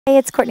Hey,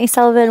 it's Courtney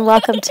Sullivan.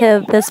 Welcome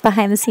to this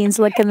behind-the-scenes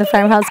look in the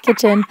Farmhouse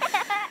kitchen.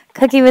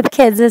 Cooking with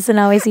kids isn't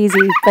always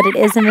easy, but it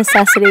is a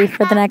necessity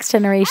for the next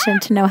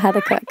generation to know how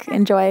to cook.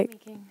 Enjoy.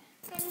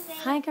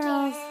 Hi,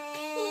 girls.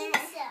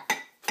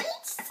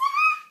 Pizza.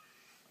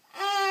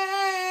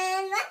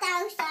 And what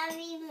else are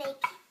we making?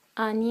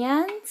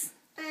 Onions,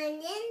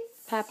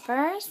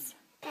 peppers,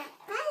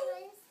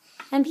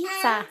 and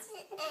pizza.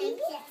 Today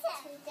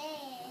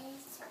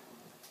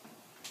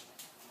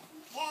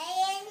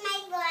is my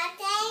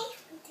birthday.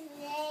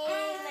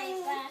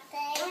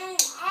 And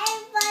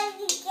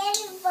everybody's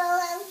getting full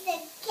of the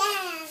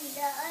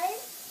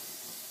candles.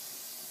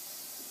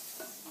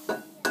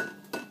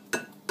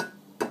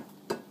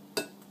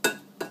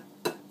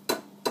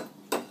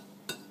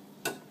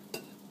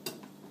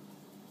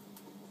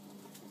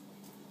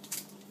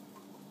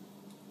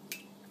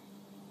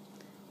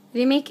 What are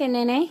you making,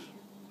 Nene?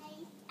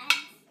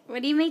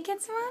 What are you making,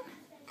 Simone?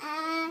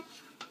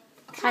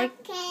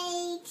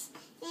 Cupcakes.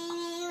 And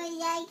I would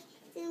like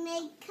to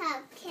make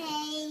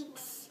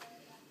cupcakes.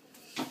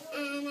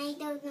 And I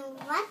don't know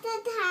what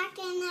they're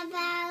talking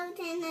about.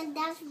 And I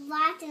just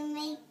want to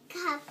make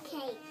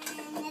cupcakes.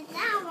 And it's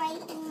not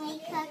right to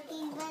make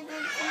cookies, but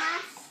it's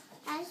not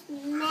as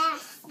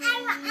messy. I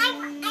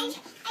want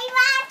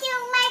to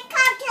make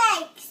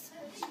cupcakes.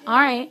 All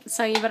right,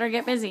 so you better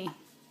get busy.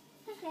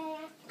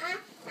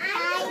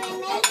 I'm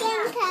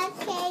making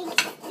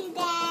cupcakes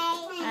today.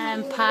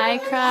 And pie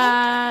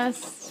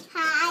crust.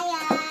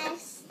 Hi,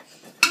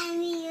 and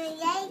we would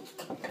like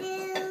to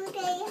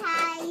say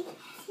hi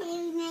to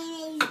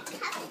Nene's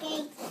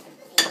cupcakes.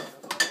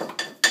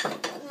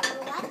 Now,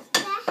 what the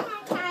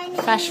heck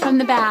are Fresh from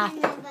the bath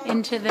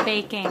into the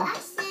baking.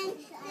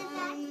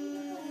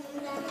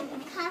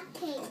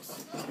 Cupcakes.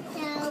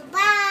 So,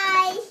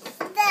 bye.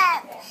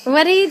 Stop.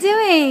 What are you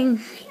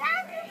doing?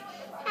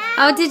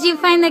 Oh, did you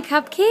find the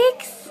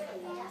cupcakes?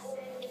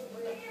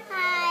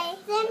 Hi,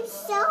 they're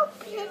so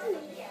pretty.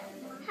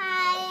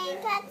 Hi, I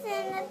got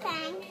some of the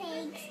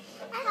pancakes.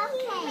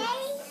 Okay.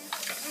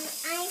 And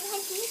I'm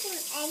putting some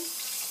eggs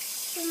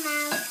to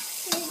mouth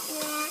to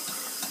snack.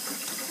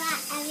 But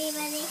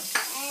everybody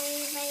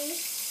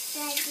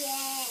said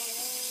yay.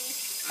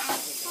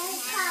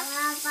 Have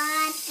a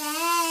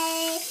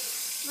birthday.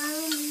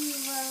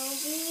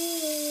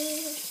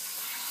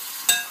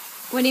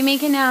 What are you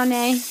making now,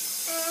 Nay? I'm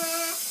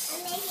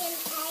making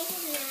eggs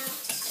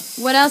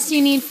now. What else do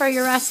you need for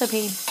your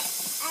recipe?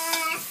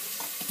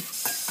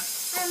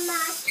 A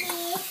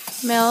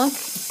mochi. Milk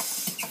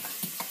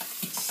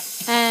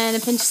and a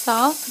pinch of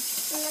salt.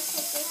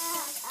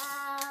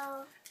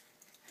 Oh.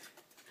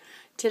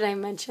 Did I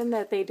mention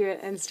that they do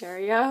it in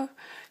stereo?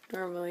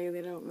 Normally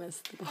they don't miss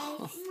the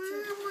ball. So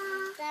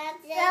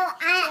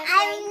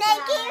I'm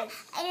making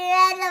a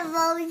red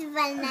rose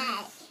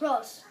banana.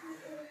 Rose.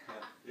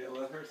 Yeah,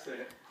 let her say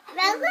it.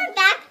 Welcome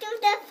back to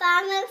the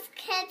Farmhouse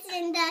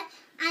kitchen that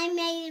I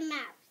made them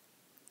out.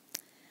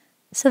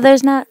 So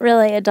there's not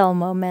really a dull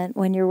moment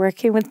when you're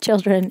working with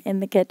children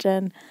in the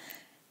kitchen,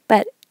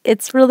 but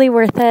it's really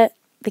worth it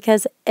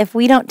because if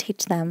we don't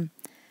teach them,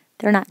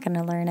 they're not going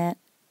to learn it.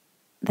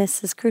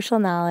 This is crucial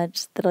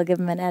knowledge that'll give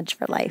them an edge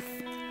for life.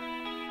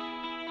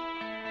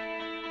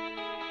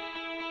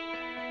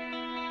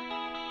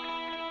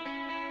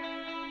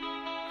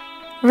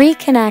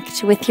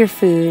 Reconnect with your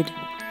food.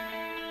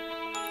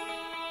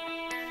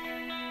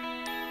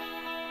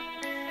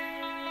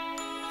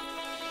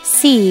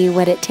 See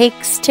what it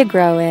takes to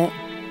grow it.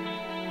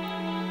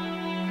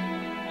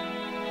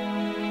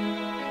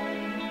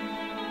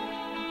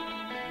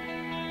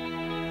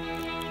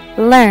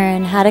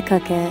 Learn how to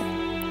cook it.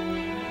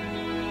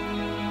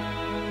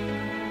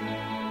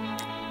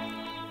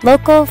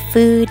 Local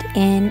food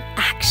in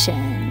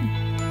action.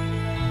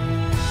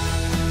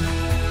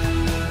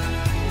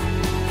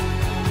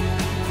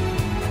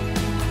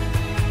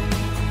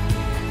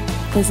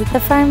 Visit the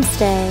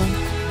farmstay.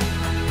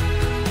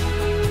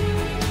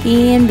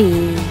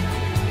 B&B.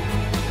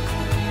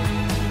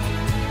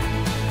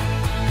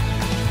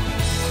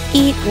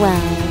 Eat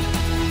well.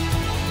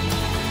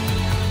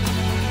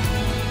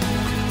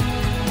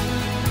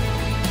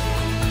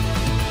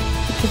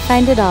 You can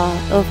find it all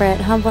over at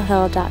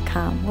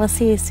humblehill.com. We'll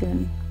see you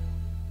soon.